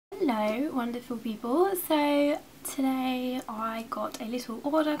Hello wonderful people, so today I got a little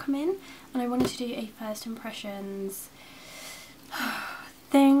order come in and I wanted to do a first impressions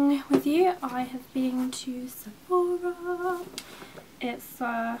thing with you. I have been to Sephora. It's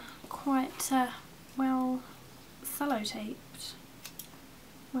quite well sellotaped.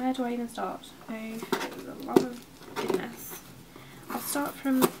 Where do I even start? Oh, there's a lot of goodness. I'll start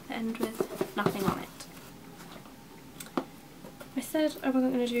from the end with nothing on it. I said I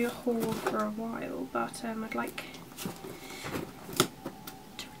wasn't going to do a haul for a while, but I'd like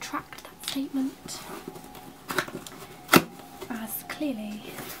to retract that statement, as clearly,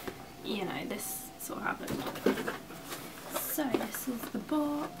 you know, this sort of happened. So this is the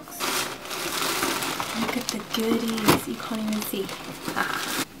box. Look at the goodies, you can't even see.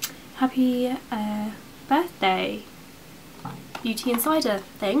 Ah. Happy birthday Beauty Insider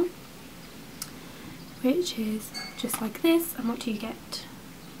thing, which is just like this. And what do you get?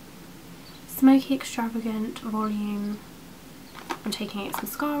 Smoky Extravagant Volume. I'm taking its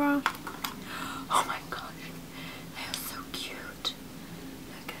mascara. Oh my gosh, they are so cute.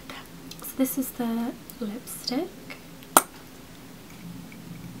 Look at them. So this is the lipstick.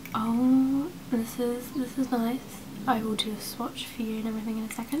 Oh, this is nice. I will do a swatch for you and everything in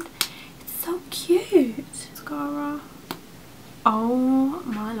a second. It's so cute. Mascara. Oh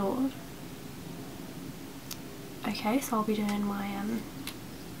my lord. Okay, so I'll be doing my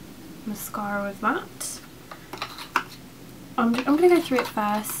mascara with that. I'm going to go through it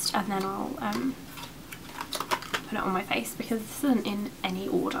first and then I'll put it on my face because this isn't in any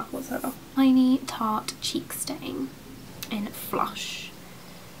order whatsoever. Tiny Tarte Cheek Stain in Flush.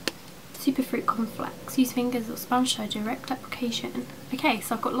 Superfruit Complex. Use fingers or sponge to direct application. Okay,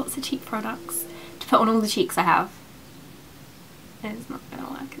 so I've got lots of cheek products to put on all the cheeks I have. It's not going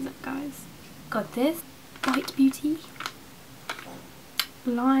to work, is it, guys? Got this. White Beauty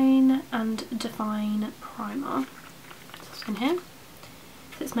Line and Define Primer. It's in here.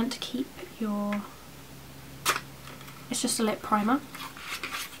 So it's meant to keep your... It's just a lip primer.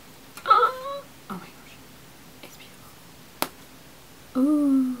 Oh my gosh. It's beautiful.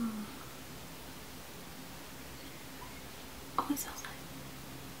 Ooh. Oh, it smells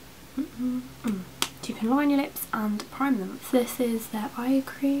nice. So you can line your lips and prime them. So this is their eye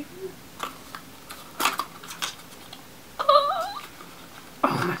cream.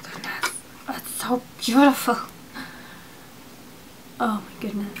 Oh my goodness, that's so beautiful. Oh my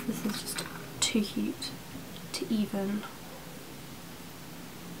goodness, this is just too cute to even.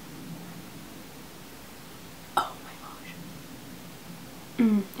 Oh my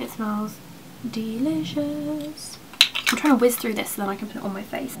gosh. It smells delicious. I'm trying to whiz through this so then I can put it on my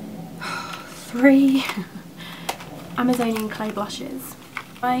face. 3 Amazonian clay blushes.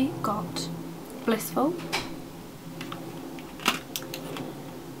 I got Blissful,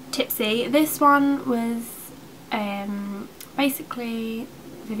 Tipsy. This one was basically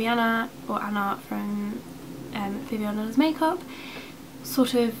Viviana or Anna from Viviana's Makeup.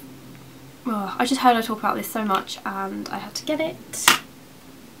 Sort of, well, I just heard her talk about this so much and I had to get it.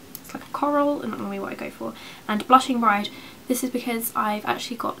 It's like a coral and not normally what I go for. And Blushing Bride. This is because I've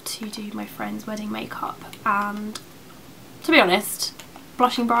actually got to do my friend's wedding makeup, and to be honest,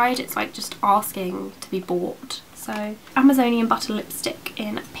 Blushing Bride, it's like just asking to be bought. So Amazonian Butter Lipstick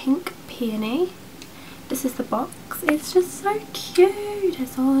in Pink Peony. This is the box. It's just so cute.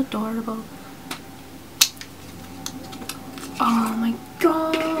 It's all adorable. Oh my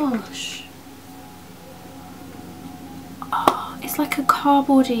gosh. Oh, it's like a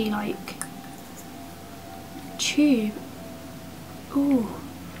cardboardy like tube. Ooh.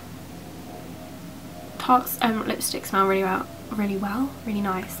 Tarte's lipstick smell really well, really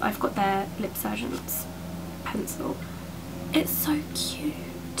nice. I've got their Lip Surgeons pencil. It's so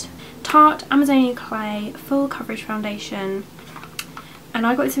cute. Tarte Amazonian Clay Full Coverage Foundation, and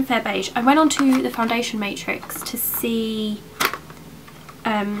I got this in Fair Beige. I went onto the foundation matrix to see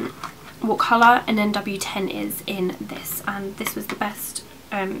what colour an NW10 is in this, and this was the best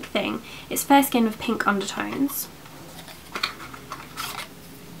thing. It's fair skin with pink undertones.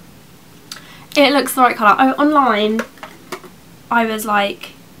 It looks the right colour. Oh, online I was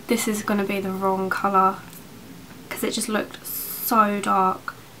like, this is going to be the wrong colour because it just looked so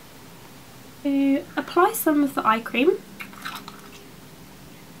dark. To apply some of the eye cream.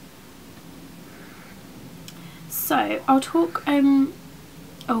 So I'll talk,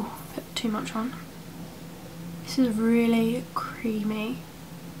 oh, put too much on. This is really creamy.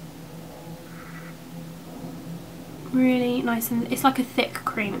 Really nice, and it's like a thick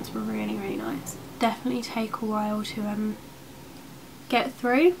cream. It's really nice. Definitely take a while to get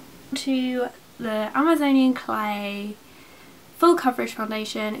through. To the Amazonian Clay full coverage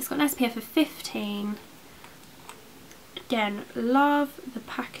foundation. It's got an SPF of 15. Again, love the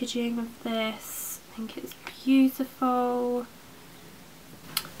packaging of this. I think it's beautiful.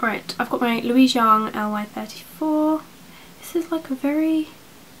 Right, I've got my Louise Young LY34. This is like a very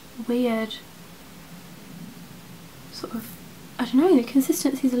weird sort of, I don't know, the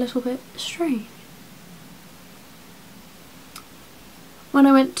consistency is a little bit strange. When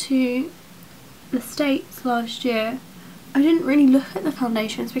I went to the States last year, I didn't really look at the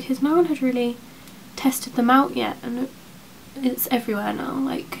foundations because no one had really tested them out yet, and it's everywhere now.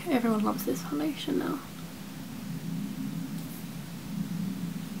 Like, everyone loves this foundation now.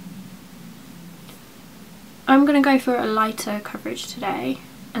 I'm going to go for a lighter coverage today,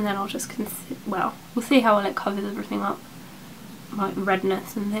 and then I'll just well, we'll see how well it covers everything up, like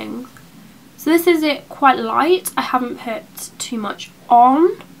redness and things. So this is it, quite light. I haven't put too much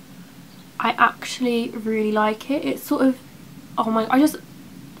on. I actually really like it. It's sort of, oh my,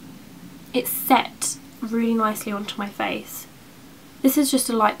 it's set really nicely onto my face. This is just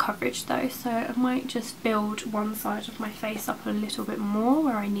a light coverage though, so I might just build one side of my face up a little bit more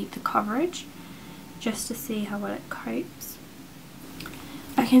where I need the coverage, just to see how well it copes.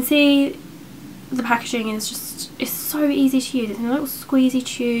 I can see the packaging is just, it's so easy to use. It's in a little squeezy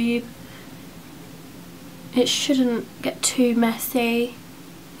tube. It shouldn't get too messy.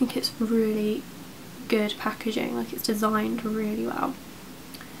 I think it's really good packaging, like it's designed really well.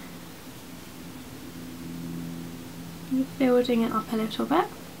 Building it up a little bit.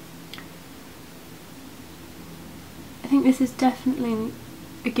 I think this is definitely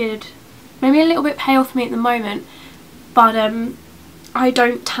a good, maybe a little bit pale for me at the moment, but I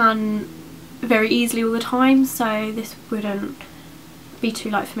don't tan very easily all the time, so this wouldn't be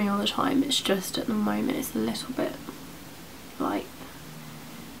too light for me all the time. It's just at the moment it's a little bit light.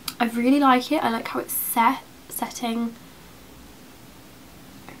 I really like it. I like how it's setting.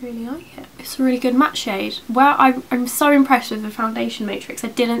 I really like it. It's a really good matte shade. Where I'm so impressed with the foundation matrix. I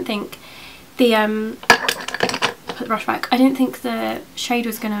didn't think the put the brush back. I didn't think the shade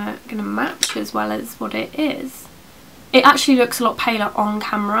was gonna match as well as what it is. It actually looks a lot paler on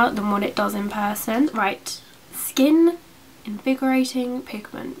camera than what it does in person. Right, Skin Invigorating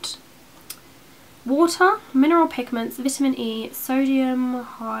Pigment. Water, mineral pigments, vitamin E, sodium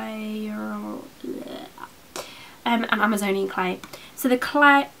hyaluronate, and Amazonian clay. So the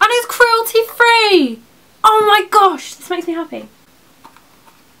clay, and it's cruelty free! Oh my gosh, this makes me happy.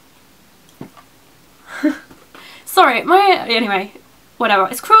 Sorry, anyway, whatever.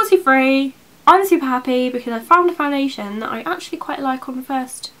 It's cruelty free. I'm super happy because I found a foundation that I actually quite like on the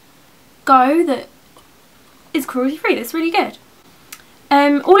first go that is cruelty free. That's really good.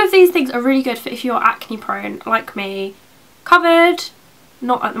 All of these things are really good for if you're acne prone like me. Covered,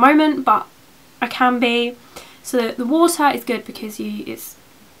 not at the moment, but I can be. So the water is good because it's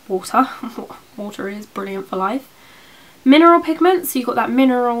water. Water is brilliant for life. Mineral pigments, so you've got that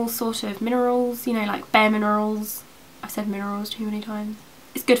mineral sort of minerals, you know, like bare minerals. I've said minerals too many times.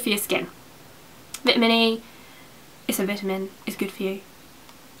 It's good for your skin. Vitamin E, it's a vitamin, it's good for you.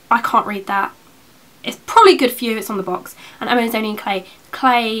 I can't read that. It's probably good for you, it's on the box. And Amazonian clay.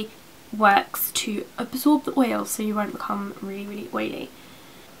 Clay works to absorb the oil so you won't become really, really oily.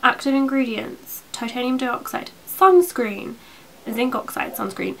 Active ingredients, titanium dioxide, sunscreen, zinc oxide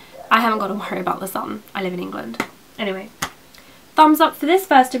sunscreen. I haven't got to worry about the sun. I live in England. Anyway, thumbs up for this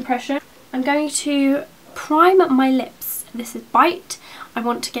first impression. I'm going to prime my lips. This is Bite. I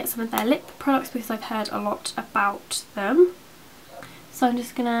want to get some of their lip products because I've heard a lot about them. So I'm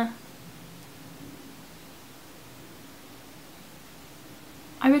just gonna,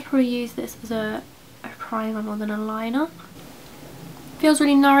 I would probably use this as a primer more than a liner. Feels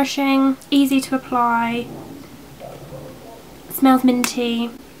really nourishing, easy to apply, smells minty.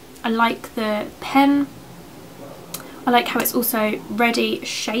 I like the pen. I like how it's also ready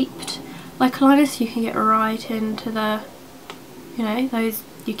shaped like a liner, so you can get right into the, you know, those,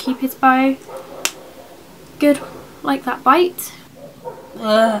 your Cupid's bow. Good, like that Bite.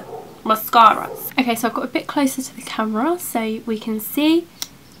 Ugh, mascaras. Okay, so I've got a bit closer to the camera so we can see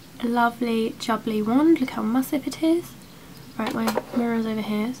a lovely jubbly wand. Look how massive it is. Right, my mirror's over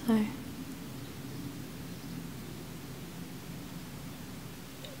here, so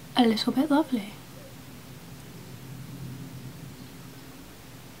a little bit lovely.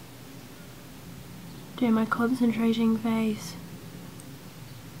 Doing my concentrating face.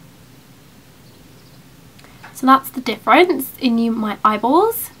 So that's the difference in my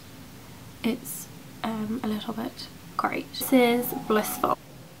eyeballs. It's a little bit great. This is Blissful.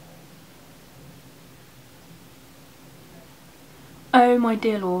 Oh my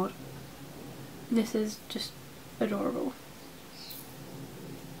dear lord. This is just adorable.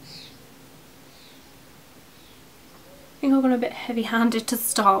 think I've gone a bit heavy-handed to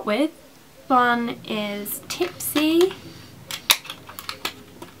start with. One is Tipsy.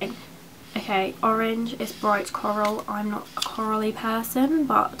 Okay, orange is bright coral. I'm not a corally person,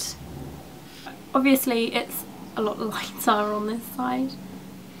 but obviously it's a lot lighter on this side.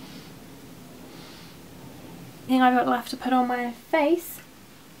 The thing I've got left to put on my face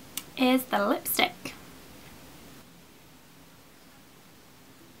is the lipstick.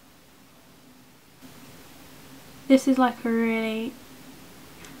 This is like a really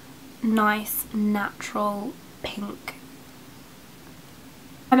nice natural pink.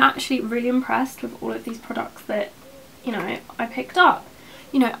 I'm actually really impressed with all of these products that, you know, I picked up.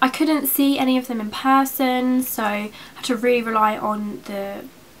 You know, I couldn't see any of them in person, so I had to really rely on the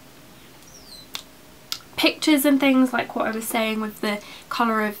pictures and things, like what I was saying with the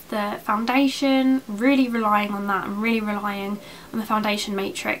colour of the foundation, really relying on that and really relying on the foundation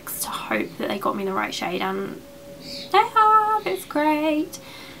matrix to hope that they got me the right shade, and they have. It's great.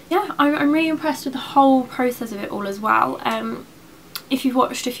 Yeah, I'm really impressed with the whole process of it all as well. If you've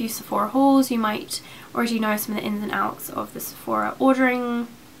watched a few Sephora hauls, you might already know some of the ins and outs of the Sephora ordering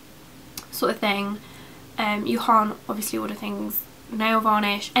sort of thing. You can't obviously order things, nail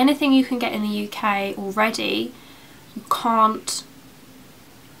varnish, anything you can get in the UK already, you can't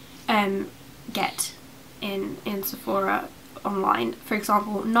get in Sephora online. For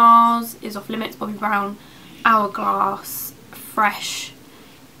example, NARS is off limits, Bobbi Brown, Hourglass, Fresh.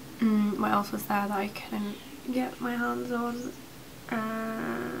 What else was there that I couldn't get my hands on?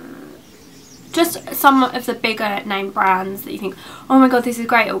 Just some of the bigger name brands that you think, oh my god, this is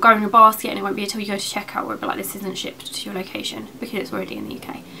great, it'll go in your basket, and it won't be until you go to checkout where it'll be like, this isn't shipped to your location, because it's already in the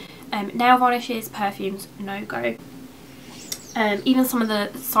UK. Nail varnishes, perfumes, no go. Even some of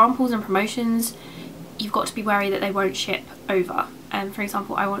the samples and promotions, you've got to be wary that they won't ship over. For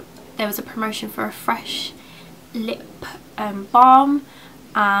example, there was a promotion for a Fresh lip balm,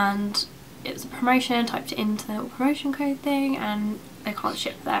 and it was a promotion, typed it into the little promotion code thing, and they can't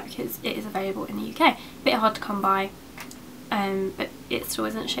ship there because it is available in the UK. Bit hard to come by, but it still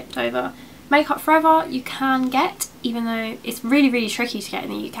isn't shipped over. Makeup Forever you can get, even though it's really, really tricky to get in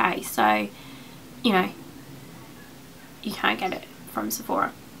the UK, so, you know, you can get it from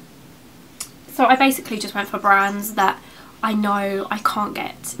Sephora. So I basically just went for brands that I know I can't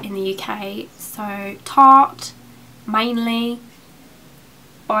get in the UK, so Tarte, mainly,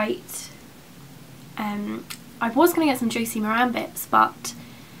 Bite. I was going to get some Juicy Moran bits, but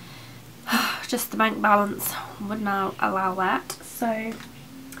just the bank balance would not allow that. So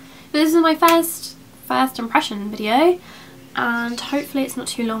this is my first impression video, and hopefully it's not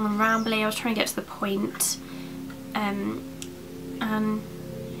too long and rambly. I was trying to get to the point, and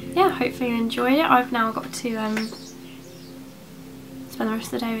yeah, hopefully you enjoyed it. I've now got to spend the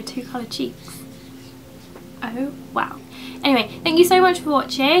rest of the day with two coloured cheeks. Oh wow. Anyway, thank you so much for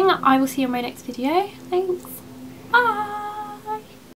watching. I will see you in my next video. Thanks. Bye.